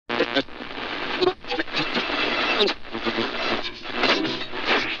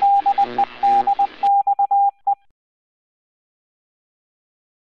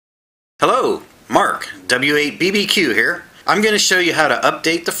Hello, Mark, W8BBQ here. I'm going to show you how to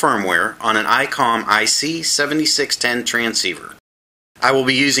update the firmware on an Icom IC-7610 transceiver. I will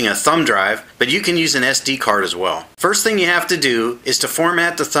be using a thumb drive, but you can use an SD card as well. First thing you have to do is to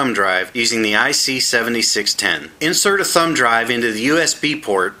format the thumb drive using the IC-7610. Insert a thumb drive into the USB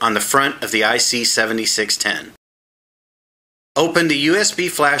port on the front of the IC-7610. Open the USB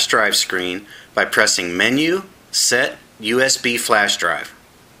flash drive screen by pressing Menu, Set, USB Flash Drive.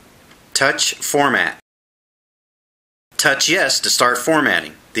 Touch Format. Touch Yes to start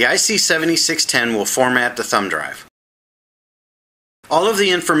formatting. The IC-7610 will format the thumb drive. All of the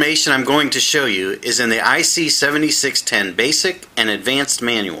information I'm going to show you is in the IC-7610 Basic and Advanced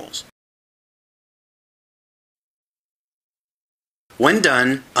manuals. When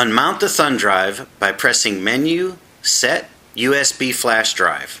done, unmount the thumb drive by pressing Menu, Set, USB Flash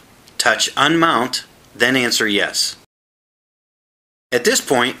Drive. Touch Unmount, then answer Yes. At this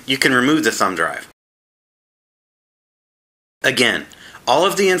point, you can remove the thumb drive. Again, all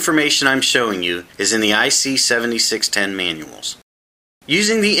of the information I'm showing you is in the IC-7610 manuals.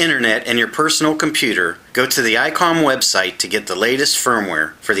 Using the internet and your personal computer, go to the Icom website to get the latest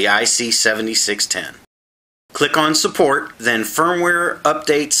firmware for the IC-7610. Click on Support, then Firmware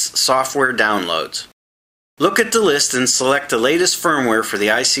Updates Software Downloads. Look at the list and select the latest firmware for the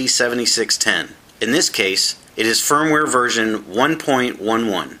IC-7610. In this case, it is firmware version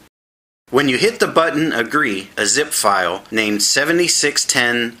 1.11. When you hit the button Agree, a zip file named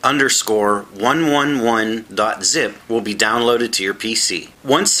 7610_111.zip will be downloaded to your PC.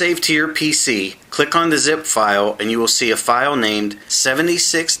 Once saved to your PC, click on the zip file and you will see a file named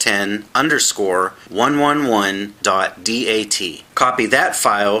 7610_111.dat. Copy that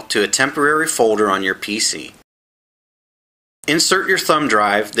file to a temporary folder on your PC. Insert your thumb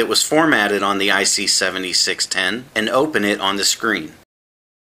drive that was formatted on the IC-7610 and open it on the screen.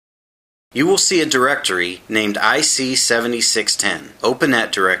 You will see a directory named IC-7610. Open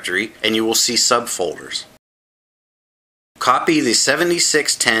that directory and you will see subfolders. Copy the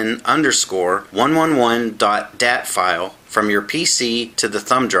 7610_111.dat file from your PC to the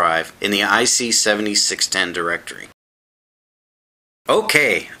thumb drive in the IC-7610 directory.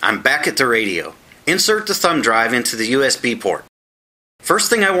 Okay, I'm back at the radio. Insert the thumb drive into the USB port. First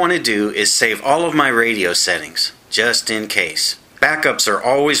thing I want to do is save all of my radio settings, just in case. Backups are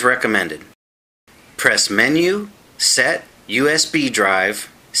always recommended. Press Menu, Set, USB Drive,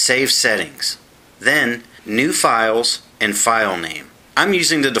 Save Settings. Then, New Files and File Name. I'm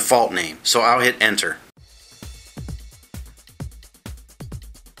using the default name, so I'll hit Enter.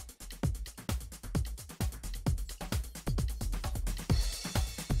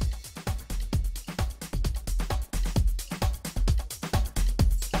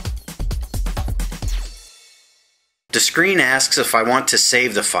 The screen asks if I want to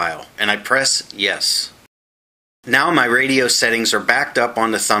save the file, and I press Yes. Now my radio settings are backed up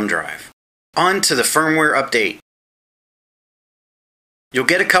on the thumb drive. On to the firmware update. You'll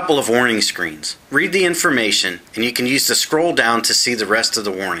get a couple of warning screens. Read the information, and you can use the scroll down to see the rest of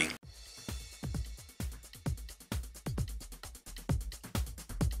the warning.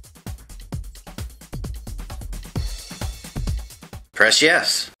 Press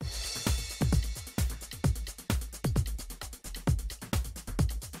Yes.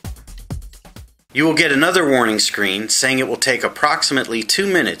 You will get another warning screen saying it will take approximately 2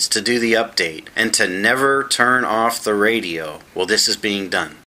 minutes to do the update and to never turn off the radio while this is being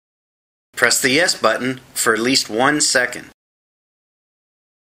done. Press the Yes button for at least 1 second.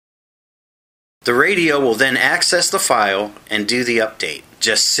 The radio will then access the file and do the update.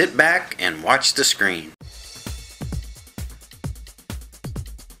 Just sit back and watch the screen.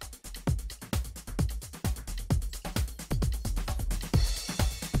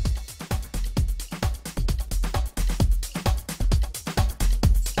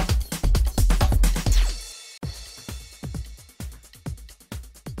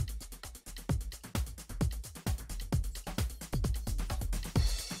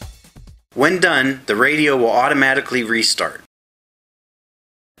 When done, the radio will automatically restart.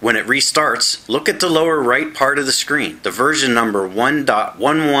 When it restarts, look at the lower right part of the screen. The version number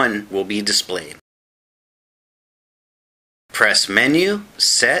 1.11 will be displayed. Press Menu,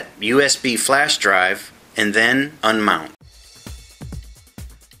 Set, USB Flash Drive, and then Unmount.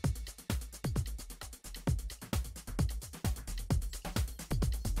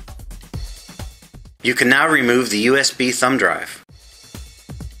 You can now remove the USB thumb drive.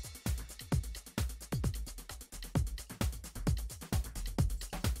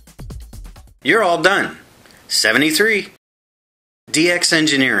 You're all done. 73. DX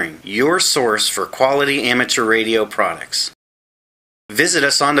Engineering, your source for quality amateur radio products. Visit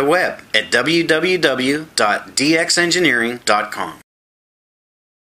us on the web at www.dxengineering.com.